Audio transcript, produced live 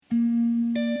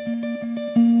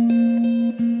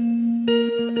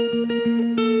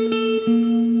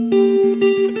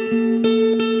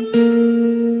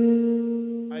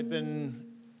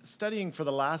studying for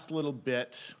the last little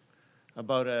bit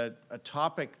about a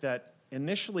topic that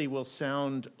initially will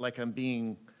sound like I'm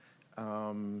being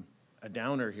a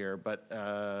downer here, but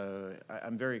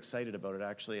I'm very excited about it,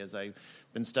 actually, as I've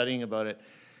been studying about it.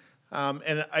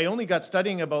 And I only got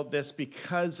studying about this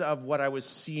because of what I was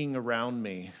seeing around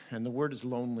me, and the word is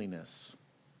loneliness.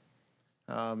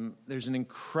 There's an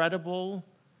incredible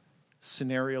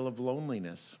scenario of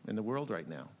loneliness in the world right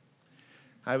now.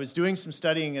 I was doing some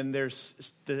studying, and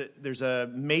there's a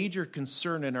major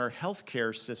concern in our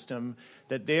healthcare system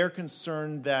that they are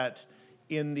concerned that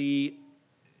in the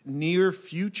near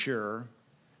future,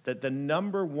 that the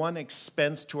number one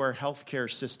expense to our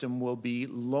healthcare system will be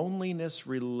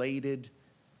loneliness-related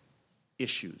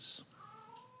issues.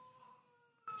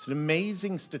 It's an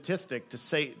amazing statistic to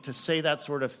say that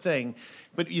sort of thing,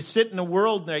 but you sit in a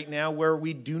world right now where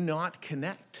we do not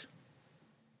connect.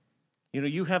 You know,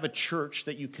 you have a church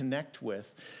that you connect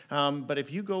with, but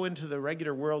if you go into the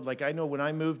regular world, like I know when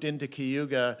I moved into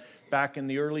Cayuga back in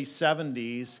the early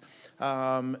 70s,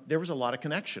 there was a lot of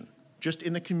connection, just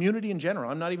in the community in general.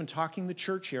 I'm not even talking the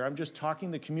church here. I'm just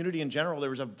talking the community in general. There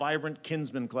was a vibrant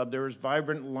Kinsman Club. There was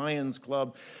vibrant Lions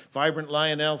Club, vibrant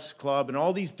Lioness Club, and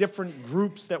all these different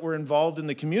groups that were involved in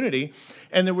the community,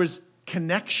 and there was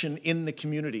connection in the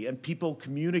community, and people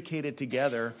communicated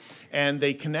together, and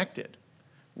they connected.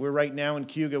 We're right now in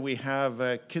Cayuga, we have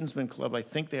a Kinsman Club. I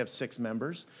think they have 6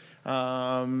 members. The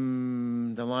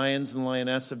Lions and the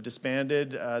Lioness have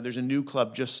disbanded. There's a new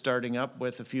club just starting up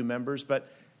with a few members,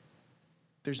 but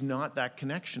there's not that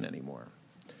connection anymore.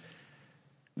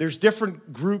 There's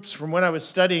different groups. From when I was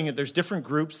studying it, there's different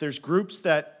groups. There's groups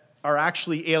that are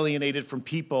actually alienated from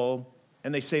people,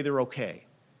 and they say they're okay.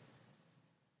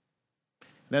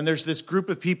 Then there's this group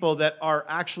of people that are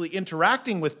actually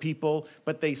interacting with people,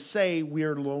 but they say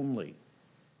we're lonely.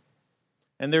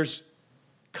 And there's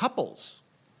couples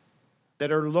that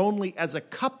are lonely as a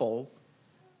couple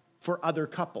for other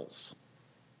couples.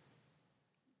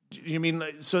 You mean,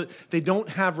 so they don't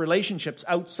have relationships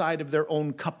outside of their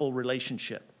own couple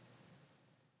relationship.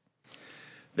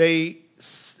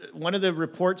 One of the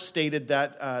reports stated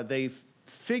that they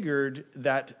figured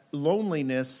that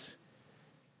loneliness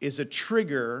is a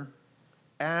trigger,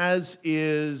 as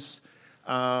is,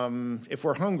 if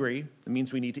we're hungry, it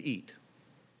means we need to eat.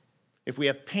 If we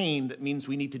have pain, that means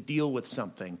we need to deal with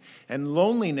something. And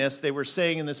loneliness, they were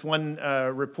saying in this one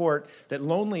report, that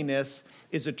loneliness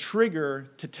is a trigger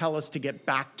to tell us to get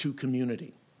back to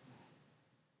community.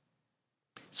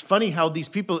 It's funny how these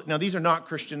people, now these are not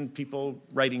Christian people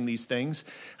writing these things,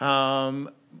 they're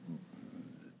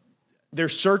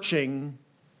searching,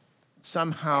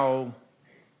 somehow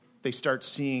they start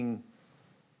seeing,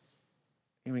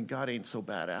 God ain't so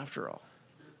bad after all.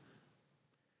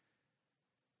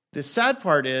 The sad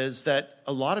part is that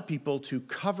a lot of people, to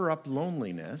cover up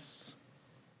loneliness,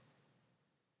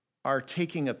 are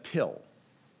taking a pill.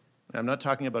 I'm not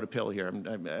talking about a pill here.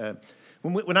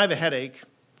 When I have a headache,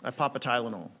 I pop a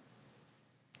Tylenol.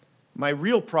 My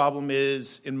real problem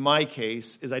is, in my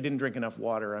case, is I didn't drink enough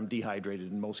water. I'm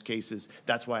dehydrated in most cases.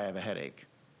 That's why I have a headache.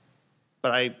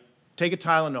 But I take a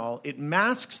Tylenol. It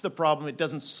masks the problem. It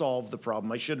doesn't solve the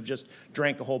problem. I should have just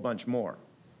drank a whole bunch more.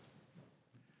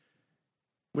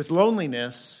 With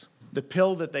loneliness, the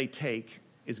pill that they take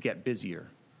is get busier.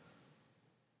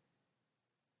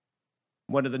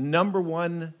 One of the number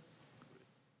one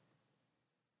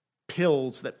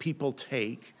pills that people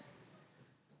take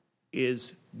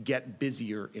is get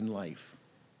busier in life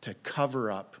to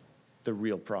cover up the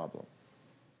real problem.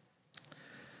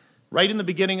 Right in the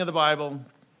beginning of the Bible,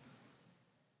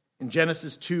 in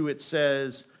Genesis 2, it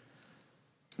says,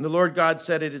 "And the Lord God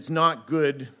said, it is not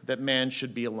good that man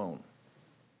should be alone."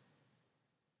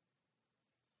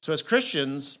 So as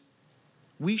Christians,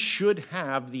 we should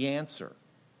have the answer.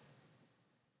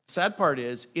 The sad part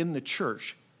is, in the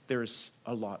church, there's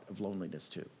a lot of loneliness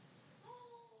too.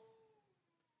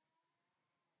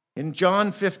 In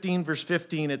John 15, verse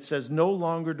 15, it says, "No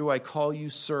longer do I call you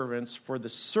servants, for the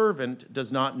servant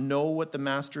does not know what the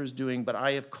master is doing, but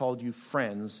I have called you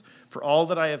friends. For all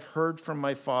that I have heard from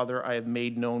my Father, I have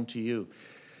made known to you."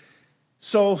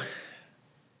 So,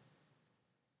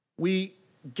 we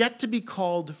get to be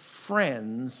called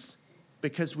friends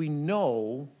because we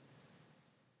know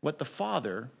what the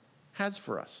Father has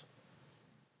for us.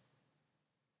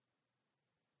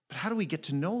 But how do we get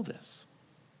to know this?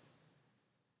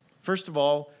 First of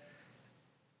all,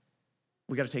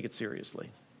 we got to take it seriously.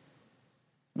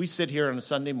 We sit here on a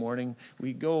Sunday morning,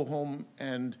 we go home,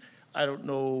 and I don't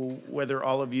know whether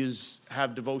all of you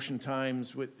have devotion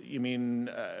times,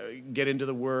 get into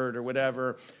the Word or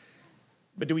whatever.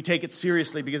 But do we take it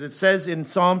seriously? Because it says in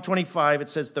Psalm 25, it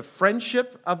says, the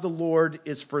friendship of the Lord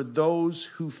is for those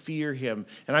who fear him.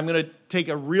 And I'm going to take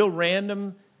a real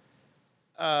random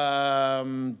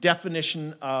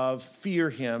definition of fear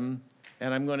him,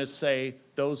 and I'm going to say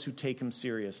those who take him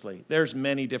seriously. There's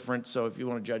many different, so if you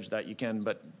want to judge that, you can,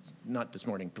 but not this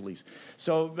morning, please.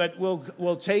 So, but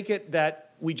we'll take it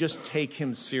that we just take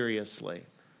him seriously.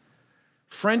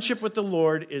 Friendship with the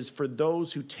Lord is for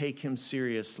those who take him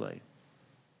seriously.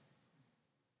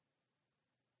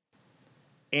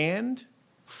 And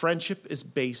friendship is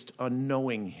based on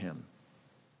knowing him.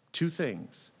 Two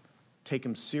things. Take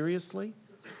him seriously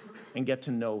and get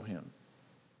to know him.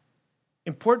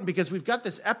 Important because we've got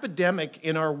this epidemic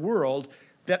in our world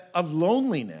of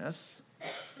loneliness,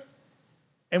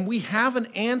 and we have an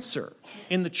answer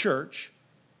in the church,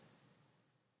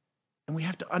 and we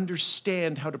have to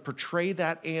understand how to portray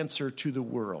that answer to the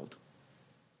world.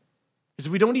 Because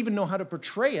if we don't even know how to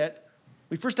portray it,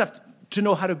 we first have to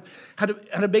know how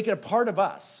to make it a part of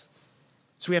us.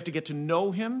 So we have to get to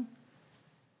know him,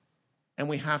 and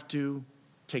we have to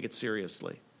take it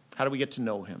seriously. How do we get to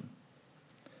know him?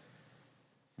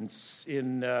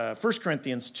 In 1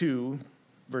 Corinthians 2,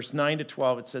 verse 9 to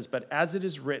 12, it says, but as it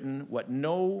is written, what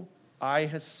no eye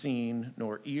has seen,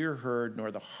 nor ear heard,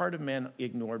 nor the heart of man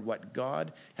ignored, what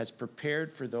God has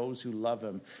prepared for those who love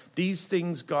him. These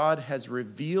things God has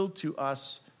revealed to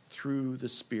us through the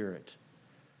Spirit.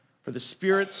 For the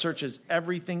Spirit searches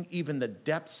everything, even the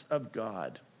depths of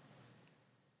God.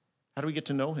 How do we get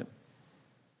to know him?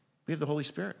 We have the Holy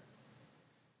Spirit.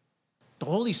 The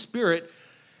Holy Spirit,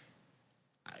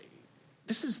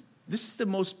 this is the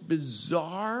most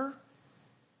bizarre,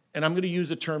 and I'm going to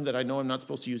use a term that I know I'm not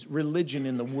supposed to use, religion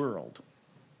in the world.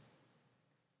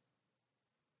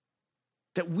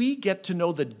 That we get to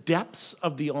know the depths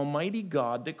of the Almighty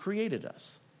God that created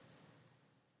us.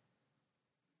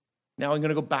 Now I'm going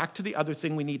to go back to the other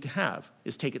thing we need to have,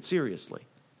 is take it seriously.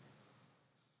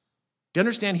 Do you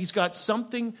understand? He's got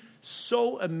something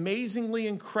so amazingly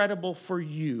incredible for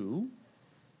you.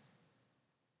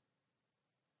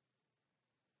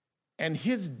 And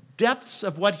his depths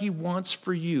of what he wants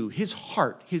for you, his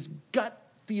heart, his gut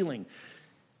feeling,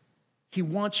 he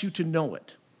wants you to know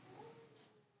it.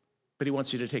 But he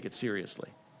wants you to take it seriously.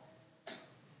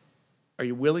 Are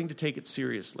you willing to take it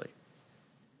seriously?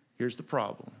 Here's the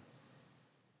problem.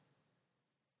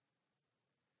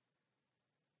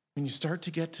 When you start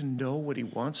to get to know what he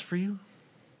wants for you,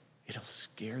 it'll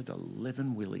scare the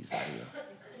living willies out of you.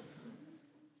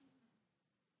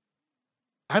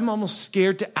 I'm almost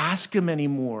scared to ask him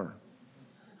anymore.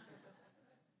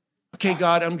 Okay,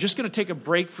 God, I'm just going to take a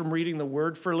break from reading the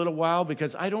word for a little while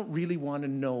because I don't really want to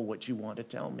know what you want to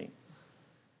tell me.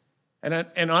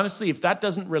 And honestly, if that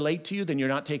doesn't relate to you, then you're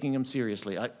not taking him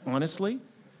seriously. Honestly.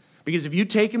 Because if you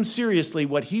take him seriously,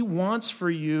 what he wants for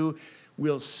you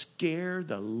will scare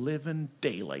the living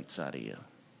daylights out of you.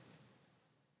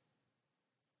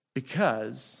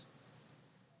 Because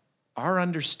our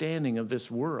understanding of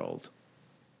this world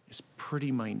is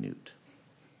pretty minute.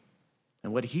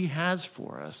 And what he has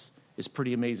for us is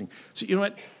pretty amazing. So you know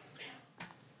what?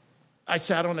 I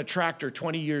sat on a tractor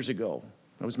 20 years ago.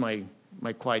 That was my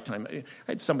quiet time. I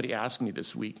had somebody ask me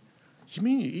this week, you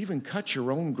mean you even cut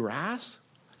your own grass?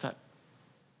 I thought,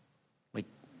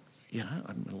 yeah,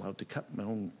 I'm allowed to cut my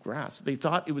own grass. They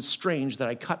thought it was strange that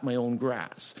I cut my own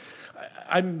grass.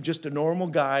 I'm just a normal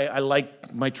guy. I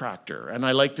like my tractor, and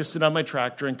I like to sit on my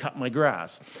tractor and cut my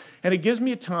grass. And it gives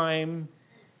me a time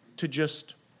to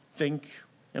just think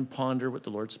and ponder what the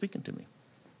Lord's speaking to me.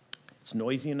 It's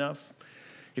noisy enough.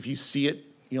 If you see it,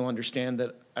 you'll understand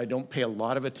that I don't pay a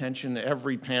lot of attention.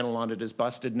 Every panel on it is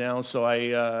busted now.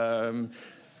 So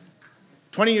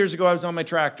 20 years ago, I was on my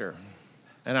tractor.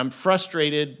 And I'm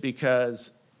frustrated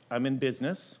because I'm in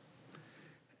business.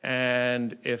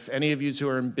 And if any of you who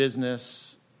are in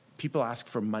business, people ask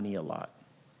for money a lot.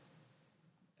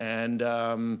 And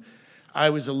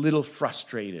I was a little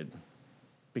frustrated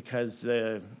because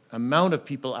the amount of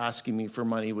people asking me for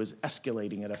money was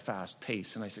escalating at a fast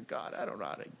pace. And I said, God, I don't know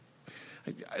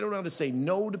how to say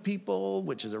no to people,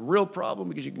 which is a real problem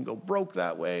because you can go broke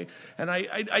that way. And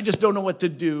I just don't know what to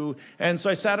do. And so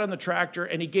I sat on the tractor,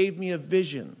 and he gave me a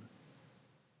vision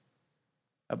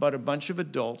about a bunch of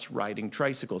adults riding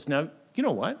tricycles. Now, you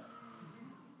know what?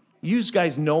 You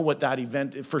guys know what that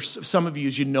event, for some of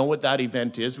you know what that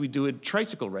event is. We do a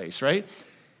tricycle race, right?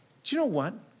 Do you know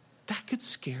what? That could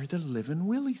scare the living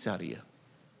willies out of you.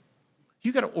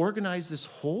 You got to organize this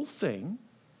whole thing.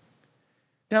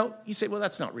 Now, you say, well,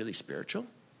 that's not really spiritual.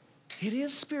 It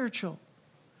is spiritual.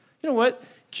 You know what?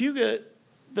 Cayuga,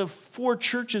 the 4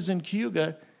 churches in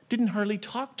Cayuga didn't hardly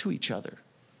talk to each other.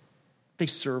 They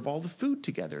serve all the food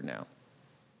together now.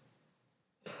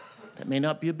 That may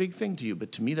not be a big thing to you,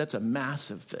 but to me, that's a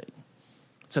massive thing.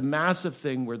 It's a massive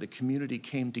thing where the community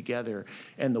came together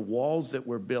and the walls that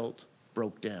were built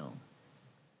broke down.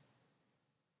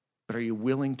 But are you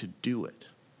willing to do it?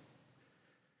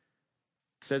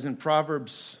 It says in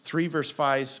Proverbs 3, verse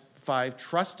 5,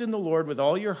 trust in the Lord with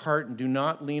all your heart and do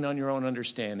not lean on your own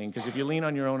understanding, because if you lean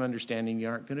on your own understanding, you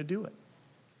aren't going to do it.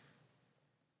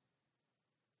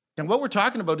 And what we're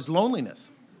talking about is loneliness.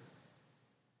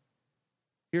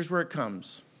 Here's where it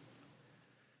comes.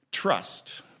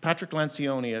 Trust. Patrick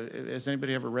Lencioni, has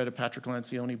anybody ever read a Patrick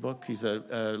Lencioni book? He's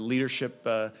a leadership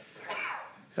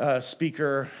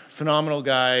speaker, phenomenal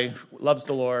guy, loves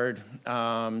the Lord,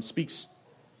 speaks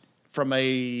from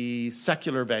a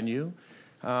secular venue,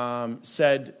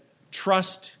 said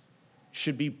trust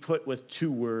should be put with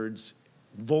two words,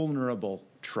 vulnerable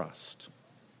trust.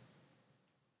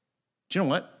 Do you know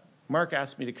what? Mark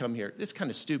asked me to come here. It's kind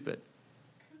of stupid.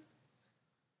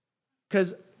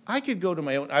 Because I could go to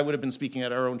my own, I would have been speaking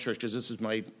at our own church, because this is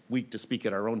my week to speak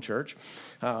at our own church.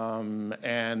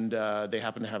 And they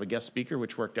happen to have a guest speaker,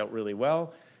 which worked out really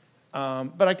well.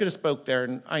 But I could have spoke there,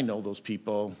 and I know those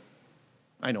people.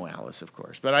 I know Alice, of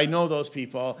course, but I know those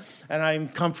people, and I'm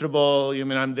comfortable. I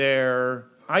mean, I'm there.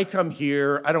 I come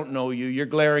here. I don't know you. You're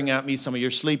glaring at me. Some of you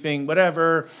are sleeping,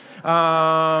 whatever.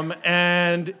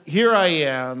 And here I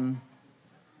am.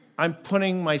 I'm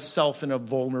putting myself in a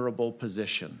vulnerable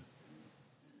position.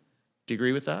 Do you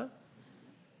agree with that?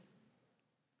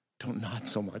 Don't nod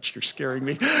so much. You're scaring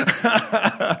me.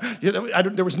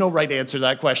 There was no right answer to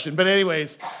that question. But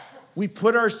anyways, we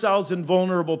put ourselves in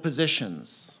vulnerable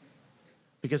positions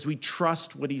because we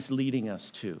trust what he's leading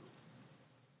us to.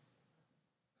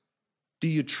 Do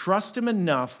you trust him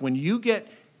enough when you get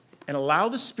and allow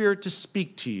the Spirit to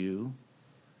speak to you?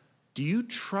 Do you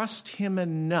trust him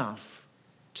enough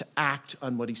to act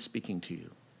on what he's speaking to you?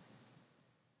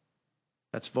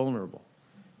 That's vulnerable.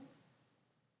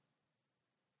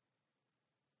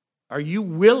 Are you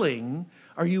willing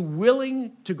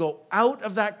to go out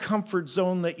of that comfort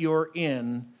zone that you're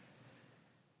in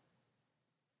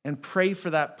and pray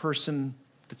for that person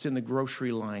that's in the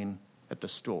grocery line at the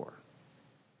store?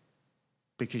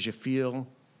 Because you feel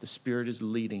the Spirit is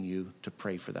leading you to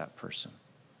pray for that person.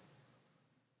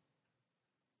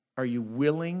 Are you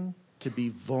willing to be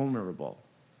vulnerable?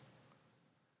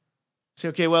 Say,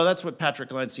 okay, well, that's what Patrick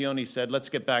Lencioni said. Let's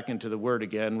get back into the Word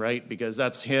again, right? Because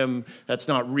that's him. That's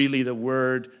not really the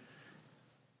Word.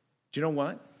 Do you know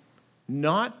what?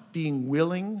 Not being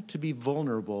willing to be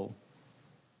vulnerable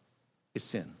is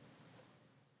sin.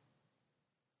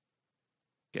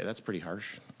 Okay, that's pretty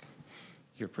harsh.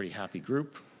 You're a pretty happy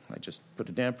group. I just put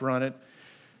a damper on it.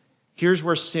 Here's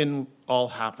where sin all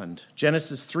happened.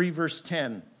 Genesis 3, verse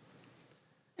 10.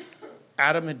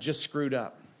 Adam had just screwed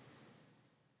up.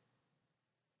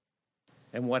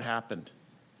 And what happened?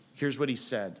 Here's what he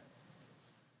said.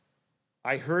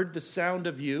 I heard the sound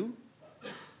of you.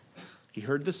 He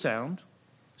heard the sound.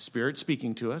 Spirit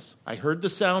speaking to us. I heard the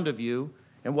sound of you.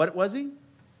 And what was he?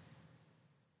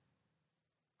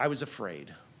 I was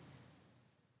afraid.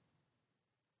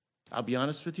 I'll be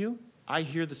honest with you. I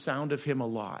hear the sound of him a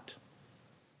lot.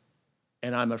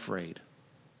 And I'm afraid.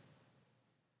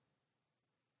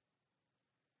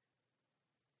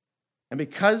 And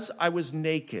because I was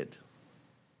naked,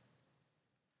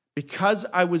 because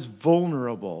I was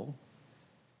vulnerable,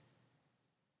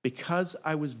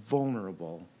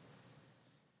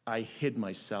 I hid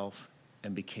myself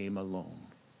and became alone.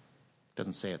 It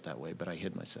doesn't say it that way, but I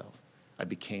hid myself. I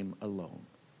became alone.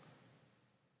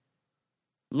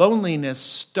 Loneliness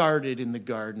started in the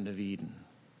Garden of Eden.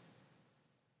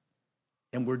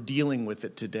 And we're dealing with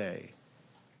it today.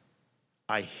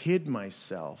 I hid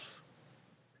myself.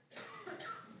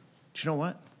 Do you know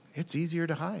what? It's easier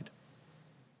to hide.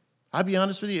 I'll be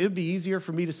honest with you, it would be easier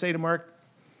for me to say to Mark,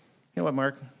 you know what,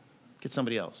 Mark, get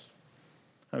somebody else.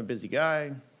 I'm a busy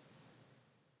guy.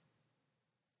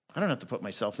 I don't have to put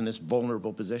myself in this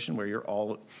vulnerable position where you're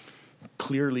all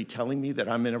clearly telling me that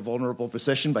I'm in a vulnerable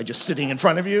position by just sitting in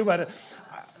front of you. But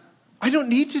I don't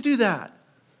need to do that.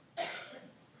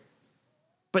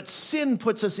 But sin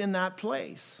puts us in that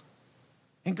place.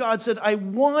 And God said, I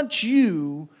want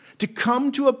you to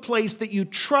come to a place that you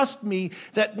trust me,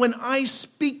 that when I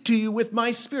speak to you with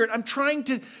my Spirit, I'm trying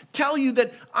to tell you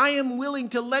that I am willing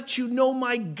to let you know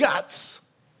my guts.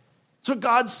 That's what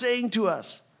God's saying to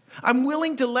us. I'm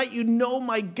willing to let you know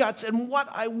my guts and what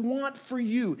I want for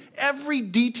you. Every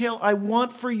detail I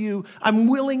want for you, I'm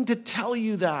willing to tell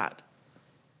you that.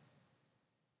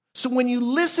 So when you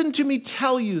listen to me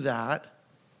tell you that,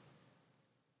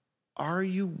 Are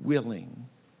you willing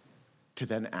to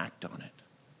then act on it?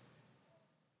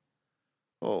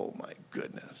 Oh my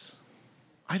goodness.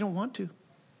 I don't want to.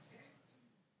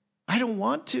 I don't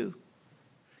want to.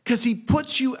 Because he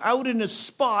puts you out in a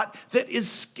spot that is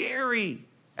scary.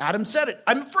 Adam said it.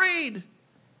 I'm afraid.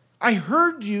 I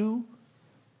heard you.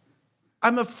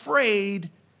 I'm afraid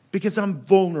because I'm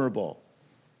vulnerable.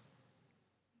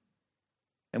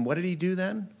 And what did he do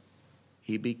then?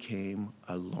 He became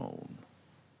alone.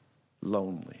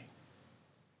 Lonely.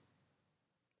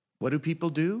 What do people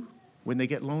do when they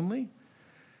get lonely?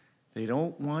 They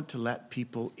don't want to let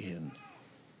people in.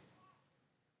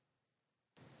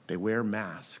 They wear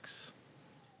masks.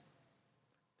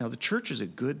 Now, the church is a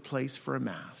good place for a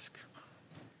mask.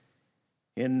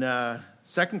 In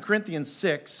 2 Corinthians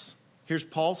 6, here's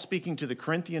Paul speaking to the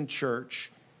Corinthian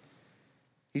church.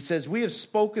 He says, "We have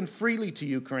spoken freely to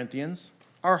you, Corinthians.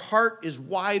 Our heart is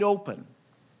wide open.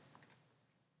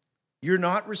 You're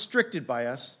not restricted by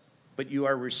us, but you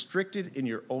are restricted in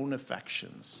your own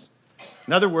affections."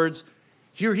 In other words,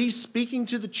 here he's speaking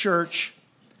to the church,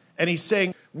 and he's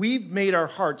saying, we've made our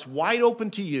hearts wide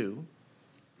open to you.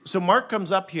 So Mark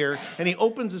comes up here, and he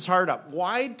opens his heart up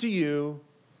wide to you,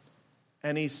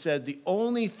 and he said, the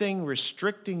only thing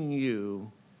restricting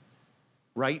you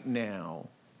right now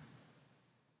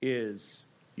is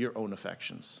your own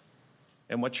affections.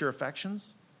 And what's your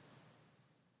affections?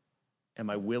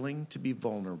 Am I willing to be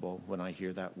vulnerable when I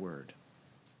hear that word?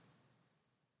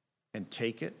 And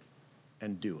take it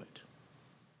and do it.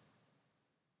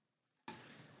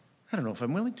 I don't know if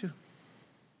I'm willing to.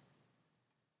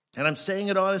 And I'm saying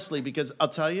it honestly because I'll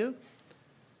tell you,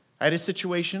 I had a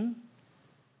situation.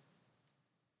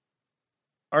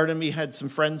 Artemi had some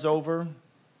friends over,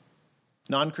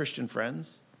 non-Christian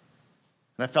friends,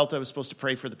 and I felt I was supposed to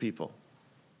pray for the people.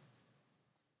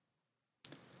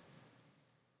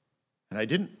 And I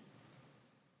didn't.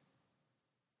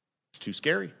 It's too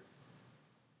scary.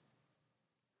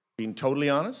 Being totally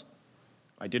honest,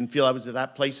 I didn't feel I was at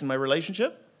that place in my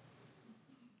relationship.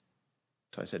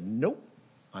 So I said, nope,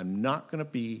 I'm not going to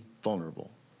be vulnerable.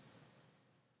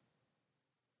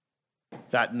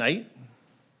 That night,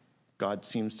 God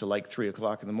seems to like 3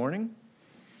 o'clock in the morning.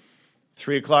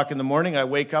 3 o'clock in the morning, I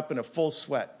wake up in a full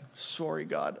sweat. Sorry,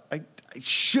 God, I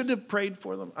should have prayed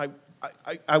for them.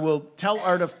 I will tell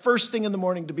Arta first thing in the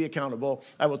morning to be accountable.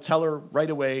 I will tell her right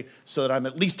away so that I'm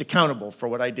at least accountable for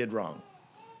what I did wrong.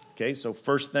 Okay, so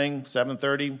first thing,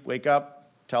 7:30, wake up,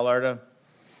 tell Arta.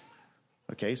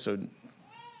 Okay, so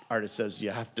Arta says you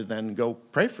have to then go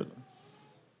pray for them.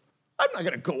 I'm not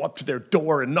going to go up to their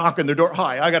door and knock on their door.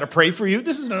 Hi, I got to pray for you.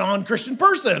 This is a non-Christian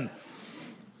person.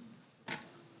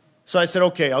 So I said,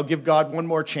 okay, I'll give God one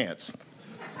more chance.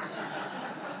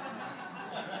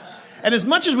 And as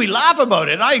much as we laugh about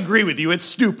it, I agree with you, it's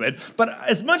stupid. But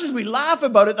as much as we laugh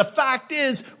about it, the fact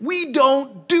is we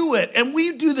don't do it. And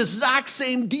we do the exact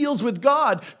same deals with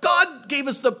God. God gave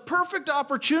us the perfect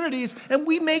opportunities, and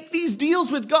we make these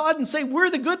deals with God and say,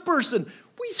 we're the good person.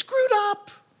 We screwed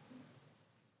up.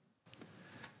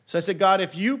 So I said, God,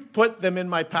 if you put them in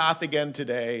my path again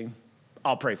today,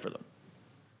 I'll pray for them.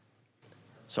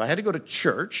 So I had to go to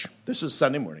church. This was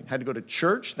Sunday morning. I had to go to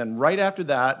church. Then right after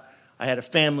that, I had a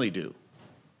family do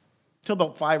till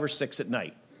about 5 or 6 at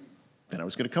night. Then I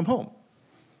was going to come home.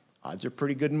 Odds are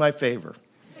pretty good in my favor.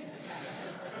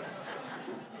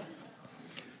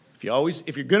 If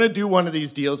you're going to do one of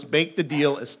these deals, make the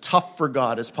deal as tough for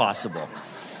God as possible.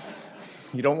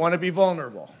 You don't want to be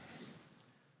vulnerable.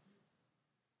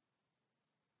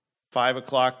 5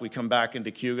 o'clock, we come back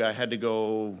into Cayuga. I had to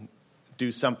go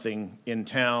do something in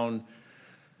town.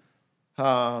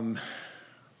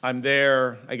 I'm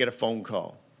there, I get a phone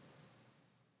call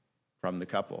from the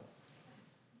couple.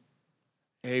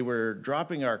 Hey, we're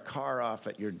dropping our car off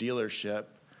at your dealership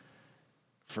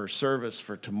for service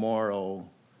for tomorrow,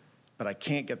 but I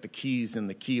can't get the keys in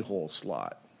the keyhole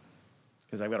slot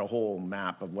because I've got a whole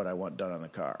map of what I want done on the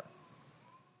car.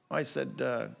 I said,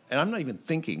 and I'm not even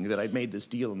thinking that I'd made this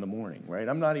deal in the morning, right?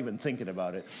 I'm not even thinking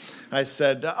about it. I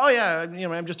said, oh yeah,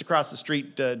 I'm just across the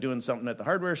street doing something at the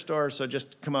hardware store, so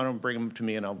just come on and bring them to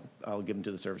me, and I'll give them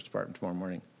to the service department tomorrow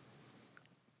morning.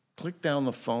 Click down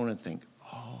the phone and think,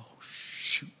 oh,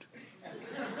 shoot.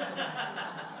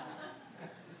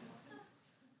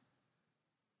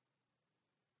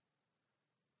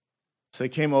 So they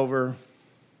came over.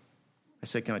 I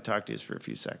said, can I talk to you for a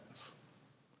few seconds?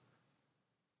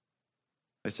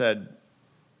 I said,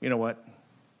 you know what?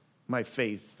 My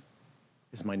faith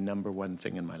is my number one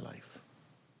thing in my life.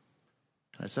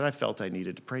 I said, I felt I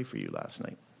needed to pray for you last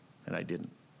night, and I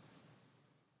didn't.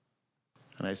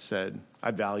 And I said, I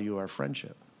value our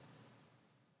friendship.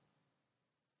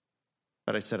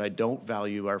 But I said, I don't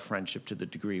value our friendship to the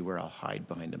degree where I'll hide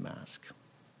behind a mask. I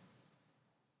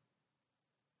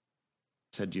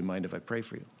said, do you mind if I pray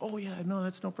for you? Oh, yeah, no,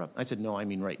 that's no problem. I said, no, I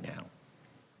mean right now.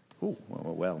 Oh,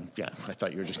 well, yeah, I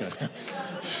thought you were just going to...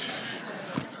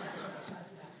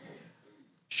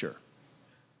 Sure.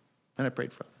 And I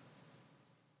prayed for him.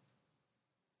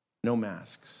 No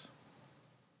masks.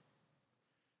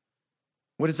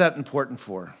 What is that important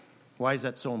for? Why is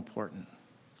that so important?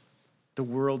 The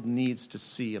world needs to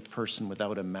see a person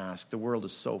without a mask. The world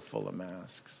is so full of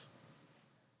masks.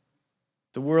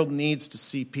 The world needs to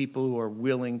see people who are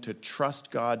willing to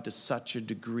trust God to such a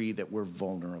degree that we're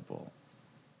vulnerable.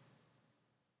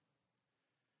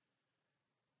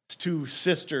 Two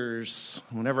sisters,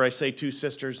 whenever I say two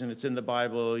sisters and it's in the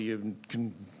Bible, you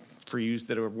can, for you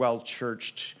that are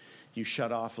well-churched, you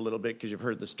shut off a little bit because you've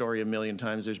heard the story a million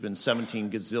times. There's been 17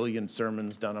 gazillion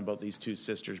sermons done about these two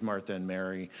sisters, Martha and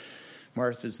Mary.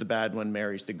 Martha's the bad one,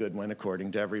 Mary's the good one,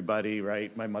 according to everybody,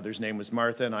 right? My mother's name was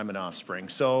Martha, and I'm an offspring.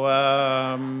 So,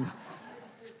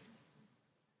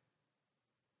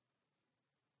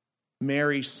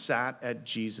 Mary sat at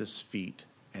Jesus' feet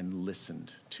and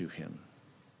listened to him.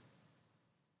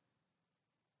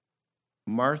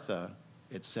 Martha,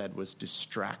 it said, was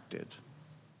distracted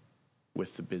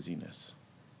with the busyness.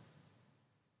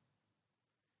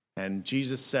 And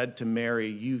Jesus said to Mary,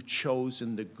 you've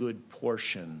chosen the good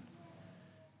portion.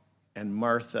 And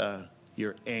Martha,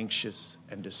 you're anxious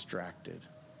and distracted.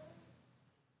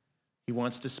 He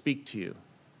wants to speak to you.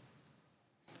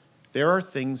 There are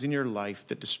things in your life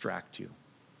that distract you.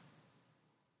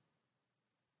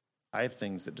 I have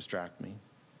things that distract me.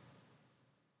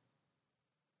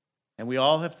 And we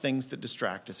all have things that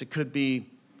distract us. It could be,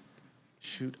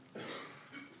 shoot,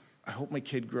 I hope my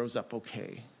kid grows up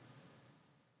okay.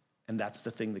 And that's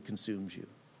the thing that consumes you.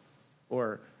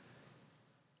 Or,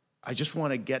 I just want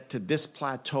to get to this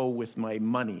plateau with my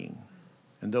money.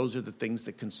 And those are the things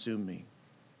that consume me.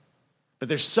 But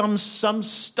there's some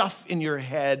stuff in your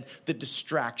head that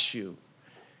distracts you.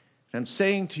 And I'm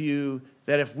saying to you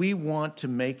that if we want to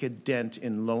make a dent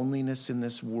in loneliness in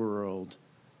this world,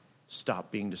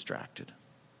 stop being distracted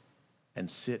and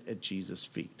sit at Jesus'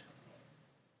 feet.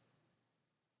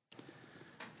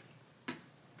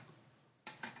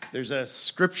 There's a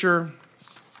scripture,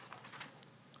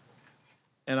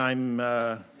 and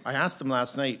I asked them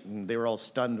last night, and they were all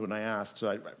stunned when I asked,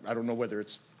 so I don't know whether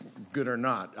it's good or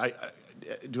not.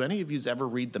 Do any of you ever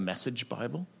read the Message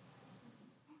Bible?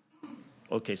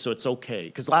 Okay, so it's okay,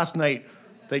 because last night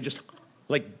they just,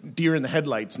 like deer in the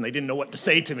headlights, and they didn't know what to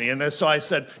say to me, and so I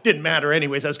said, didn't matter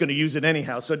anyways, I was going to use it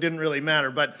anyhow, so it didn't really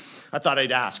matter, but I thought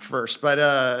I'd ask first.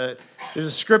 But there's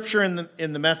a scripture in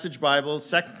the Message Bible,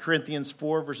 2 Corinthians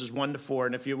 4, verses 1 to 4,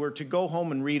 and if you were to go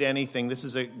home and read anything, this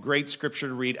is a great scripture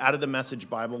to read out of the Message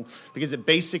Bible, because it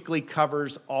basically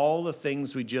covers all the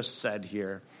things we just said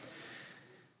here.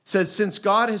 It says, since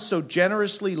God has so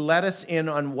generously let us in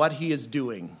on what he is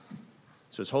doing,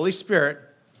 so his Holy Spirit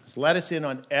has let us in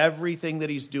on everything that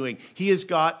he's doing. He has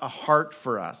got a heart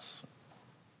for us.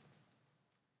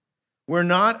 We're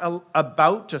not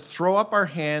about to throw up our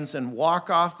hands and walk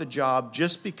off the job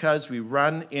just because we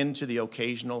run into the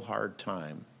occasional hard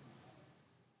time.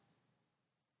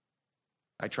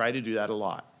 I try to do that a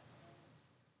lot.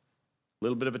 A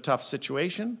little bit of a tough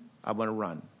situation, I want to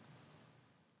run.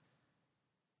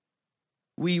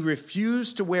 We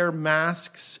refuse to wear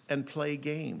masks and play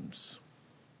games.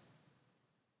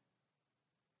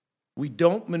 We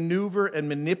don't maneuver and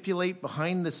manipulate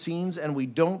behind the scenes, and we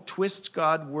don't twist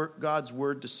God's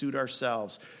word to suit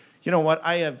ourselves. You know what?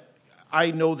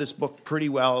 I know this book pretty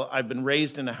well. I've been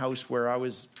raised in a house where I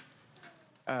was,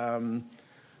 I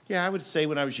would say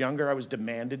when I was younger, I was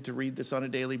demanded to read this on a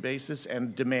daily basis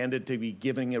and demanded to be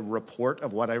giving a report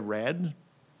of what I read.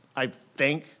 I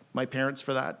thank my parents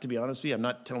for that, to be honest with you. I'm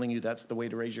not telling you that's the way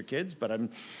to raise your kids, but I'm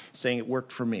saying it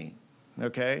worked for me,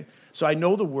 okay? So I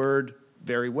know the word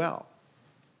very well.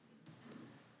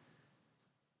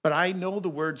 But I know the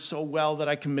word so well that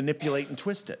I can manipulate and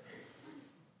twist it.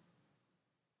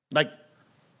 Like,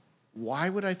 why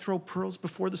would I throw pearls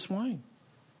before the swine?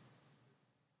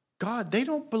 God, they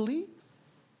don't believe.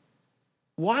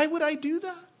 Why would I do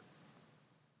that?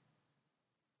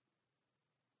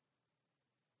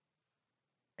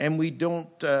 And we don't,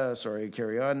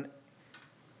 carry on.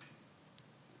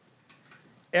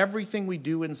 Everything we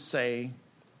do and say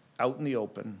out in the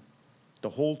open, the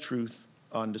whole truth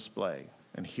on display.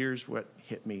 And here's what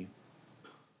hit me,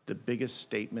 the biggest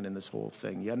statement in this whole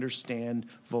thing. You understand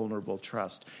vulnerable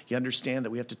trust. You understand that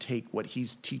we have to take what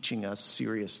he's teaching us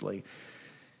seriously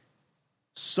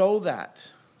so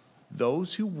that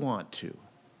those who want to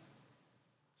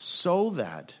so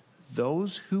that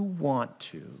those who want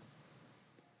to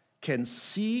can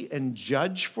see and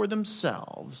judge for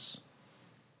themselves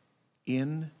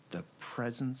in the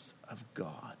presence of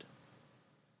God.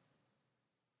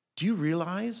 Do you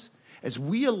realize, as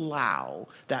we allow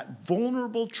that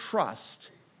vulnerable trust,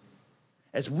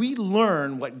 as we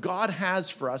learn what God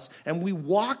has for us and we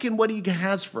walk in what he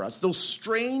has for us, those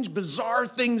strange, bizarre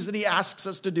things that he asks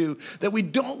us to do that we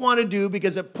don't want to do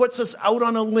because it puts us out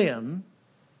on a limb,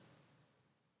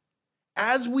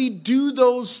 as we do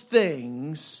those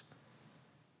things,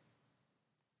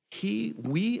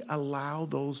 we allow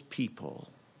those people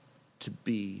to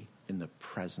be in the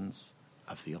presence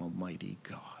of the Almighty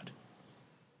God.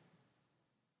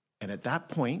 And at that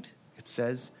point, it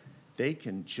says they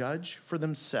can judge for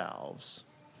themselves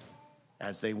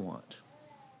as they want.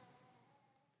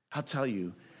 I'll tell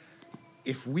you,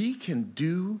 if we can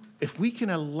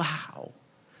allow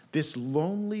this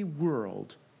lonely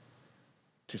world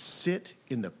to sit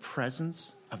in the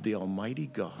presence of the Almighty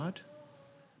God,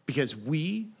 because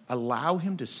we allow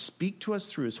him to speak to us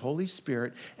through his Holy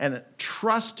Spirit and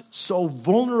trust so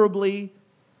vulnerably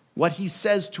what he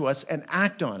says to us and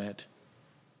act on it,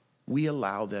 we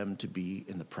allow them to be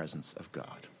in the presence of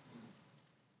God.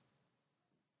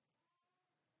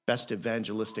 Best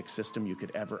evangelistic system you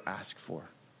could ever ask for.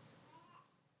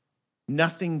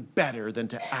 Nothing better than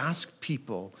to ask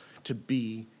people to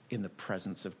be in the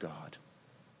presence of God.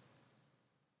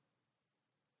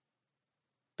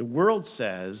 The world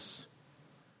says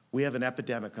we have an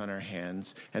epidemic on our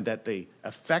hands and that the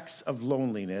effects of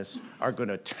loneliness are going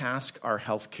to task our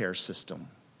healthcare system.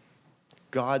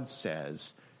 God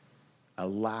says,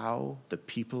 allow the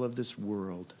people of this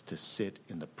world to sit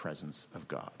in the presence of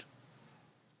God.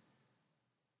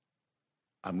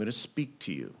 I'm going to speak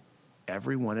to you,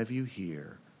 every one of you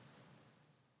here.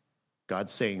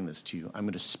 God's saying this to you. I'm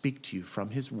going to speak to you from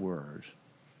his word.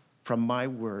 From my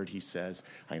word, he says,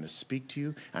 I'm going to speak to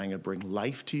you, and I'm going to bring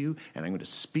life to you, and I'm going to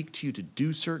speak to you to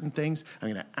do certain things.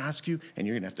 I'm going to ask you, and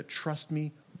you're going to have to trust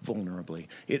me vulnerably.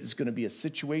 It is going to be a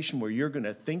situation where you're going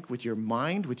to think with your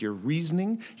mind, with your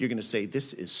reasoning. You're going to say,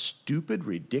 this is stupid,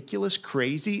 ridiculous,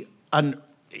 crazy, I'm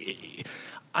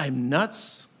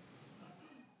nuts.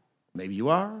 Maybe you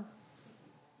are.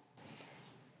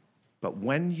 But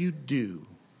when you do,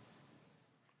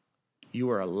 you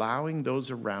are allowing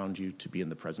those around you to be in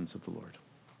the presence of the Lord.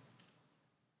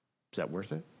 Is that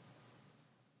worth it?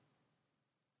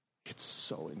 It's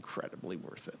so incredibly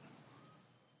worth it.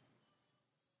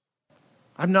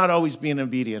 I'm not always being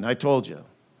obedient, I told you.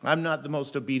 I'm not the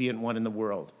most obedient one in the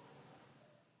world.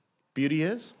 Beauty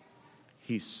is,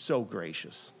 he's so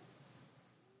gracious.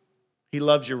 He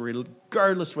loves you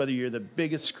regardless whether you're the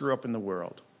biggest screw up in the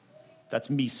world. That's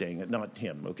me saying it, not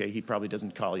him, okay? He probably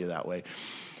doesn't call you that way.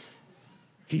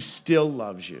 He still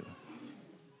loves you.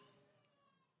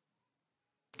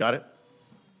 Got it?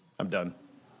 I'm done.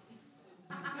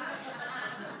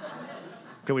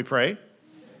 Can we pray?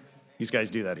 These guys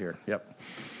do that here. Yep.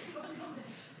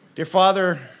 Dear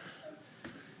Father,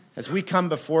 as we come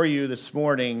before you this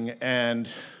morning and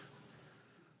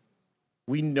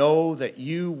we know that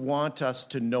you want us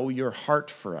to know your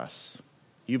heart for us.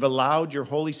 You've allowed your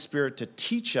Holy Spirit to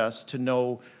teach us to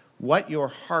know what your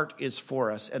heart is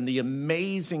for us and the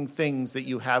amazing things that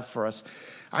you have for us.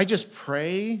 I just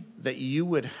pray that you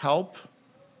would help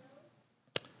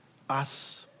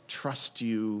us trust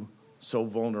you so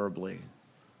vulnerably.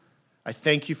 I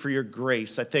thank you for your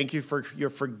grace. I thank you for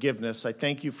your forgiveness. I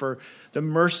thank you for the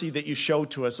mercy that you show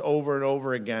to us over and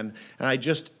over again.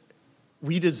 And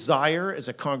we desire as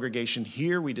a congregation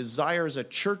here, we desire as a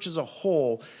church as a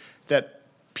whole that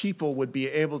people would be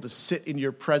able to sit in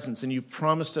your presence. And you've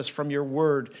promised us from your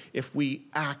word, if we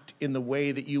act in the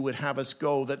way that you would have us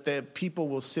go, that the people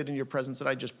will sit in your presence. And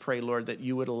I just pray, Lord, that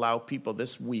you would allow people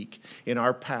this week in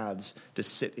our paths to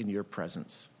sit in your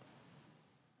presence.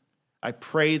 I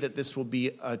pray that this will be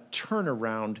a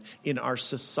turnaround in our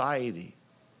society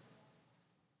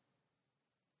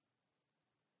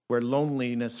where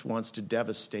loneliness wants to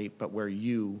devastate, but where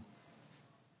you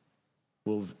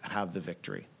will have the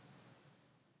victory.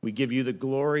 We give you the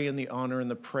glory and the honor and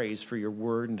the praise for your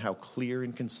word and how clear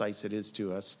and concise it is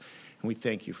to us. And we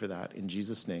thank you for that. In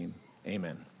Jesus' name,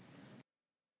 amen.